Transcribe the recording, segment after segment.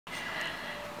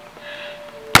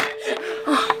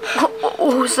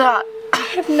What was that? I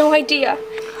have no idea.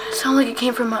 It sounded like it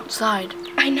came from outside.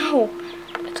 I know.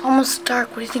 It's almost dark.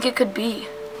 What do you think it could be?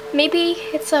 Maybe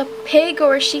it's a pig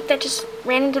or a sheep that just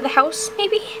ran into the house,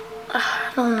 maybe?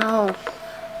 I don't know.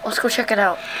 Let's go check it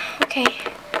out. Okay.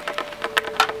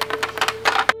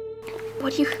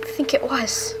 What do you think it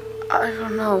was? I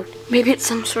don't know. Maybe it's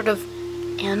some sort of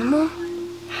animal?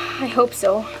 I hope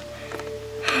so.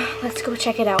 Let's go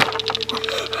check it out.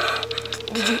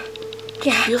 Did you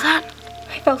Yeah. feel that?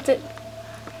 I felt it.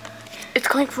 It's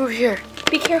coming from over here.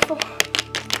 Be careful.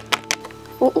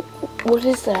 What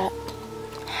is that?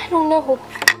 I don't know.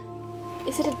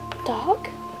 Is it a dog?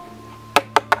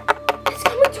 It's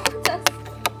coming towards us.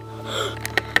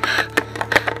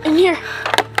 In here.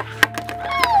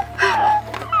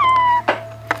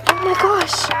 Oh my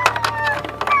gosh.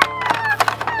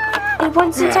 It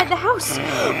runs inside the house.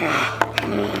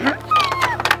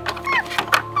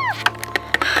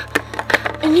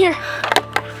 In here.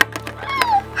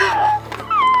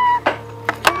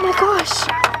 Oh my gosh.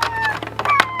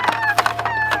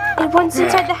 It runs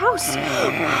inside the house.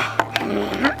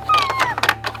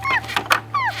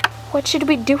 What should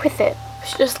we do with it? We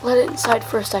should just let it inside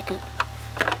for a second.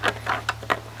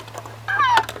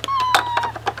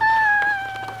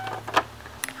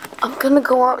 I'm gonna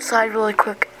go outside really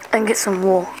quick and get some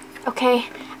wool. Okay,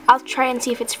 I'll try and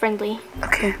see if it's friendly.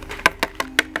 Okay.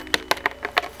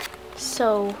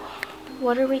 So,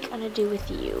 what are we gonna do with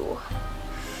you?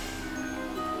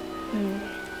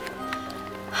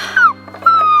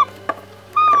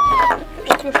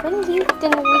 If you're friendly,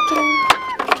 then we can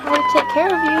try to take care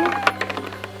of you.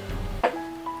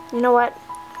 You know what?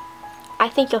 I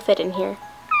think you'll fit in here.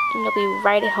 And you'll be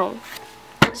right at home.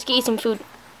 Let's get you some food.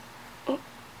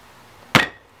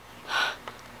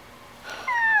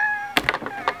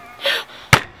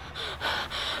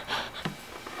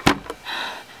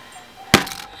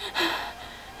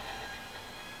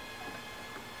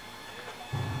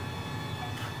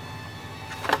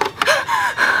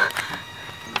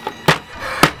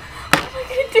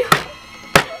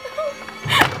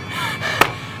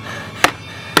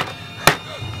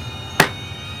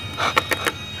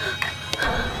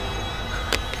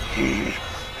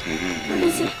 What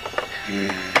is it?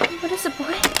 What is it,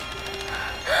 boy?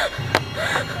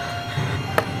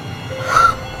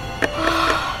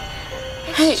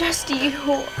 It's just you.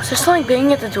 Is there something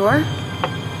banging at the door?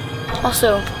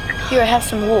 Also, here I have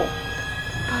some wool.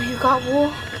 Oh, you got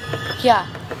wool? Yeah,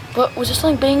 but was there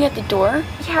something banging at the door?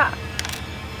 Yeah,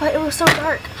 but it was so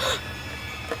dark.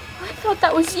 I thought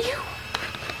that was you.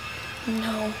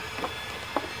 No.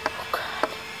 Oh God.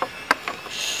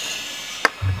 Shh.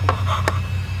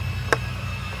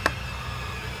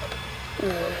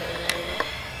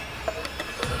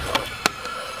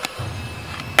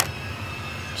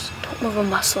 Just don't move a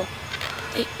muscle.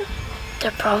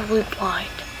 They're probably blind.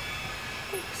 I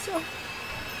think so.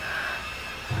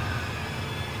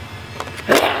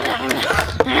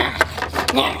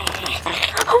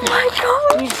 Oh my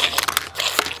gosh!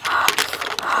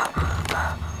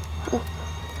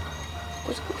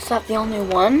 Was that the only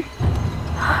one?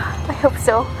 I hope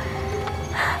so.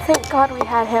 Thank God we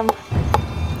had him.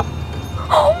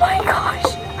 Oh my gosh!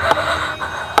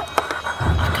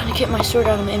 I'm gonna get my sword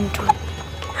out of my inventory.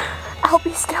 I'll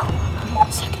be still.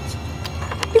 1 second.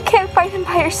 You can't fight him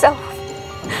by yourself.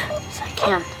 Yes, I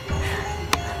can.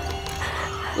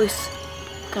 At least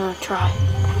I'm gonna try.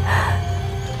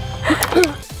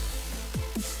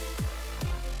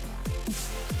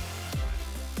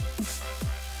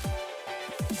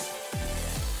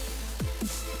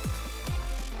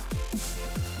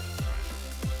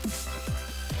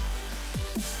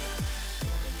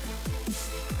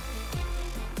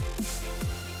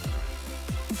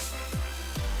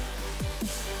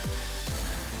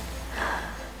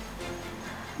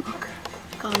 Look,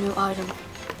 got a new item.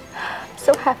 I'm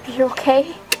so happy you're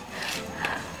okay.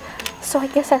 So I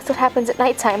guess that's what happens at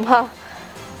nighttime, huh?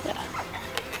 Yeah.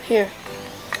 Here.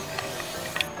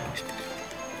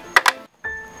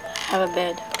 Have a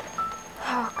bed.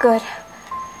 Oh, good.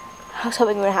 I was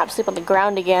hoping we would have to sleep on the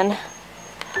ground again.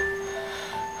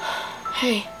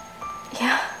 Hey,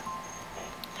 Yeah.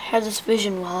 I had this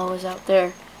vision while I was out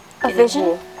there. A in the vision?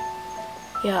 pool.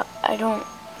 Yeah, I don't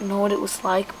know what it was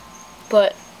like,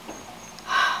 but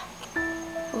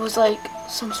it was like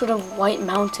some sort of white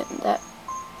mountain that,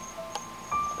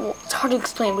 well, it's hard to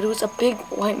explain, but it was a big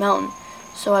white mountain.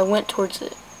 So I went towards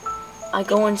it. I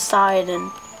go inside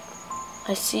and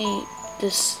I see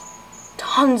this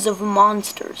tons of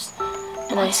monsters.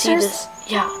 And I see Monsters? this,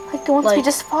 yeah. Like the ones we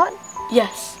just fought?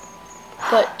 Yes.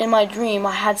 But in my dream,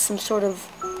 I had some sort of,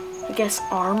 I guess,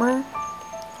 armor.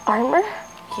 Armor?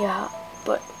 Yeah,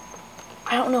 but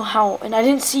I don't know how, and I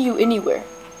didn't see you anywhere.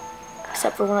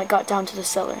 Except for when I got down to the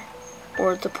cellar.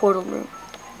 Or the portal room.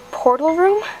 Portal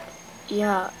room?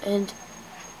 Yeah, and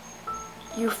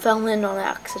you fell in on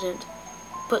accident.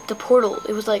 But the portal,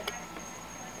 it was like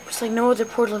no other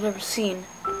portal I've ever seen.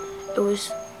 It was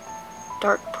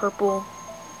dark purple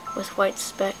with white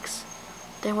specks.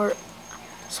 There were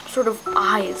some sort of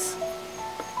eyes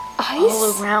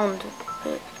all around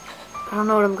it. I don't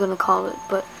know what I'm gonna call it,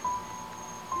 but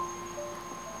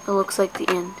it looks like the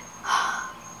end.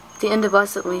 The end of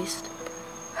us, at least.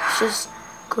 Let's just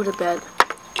go to bed.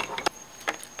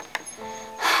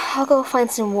 I'll go find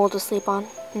some wool to sleep on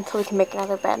until we can make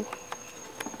another bed.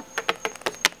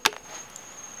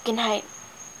 Good night.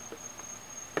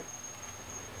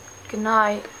 Good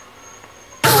night.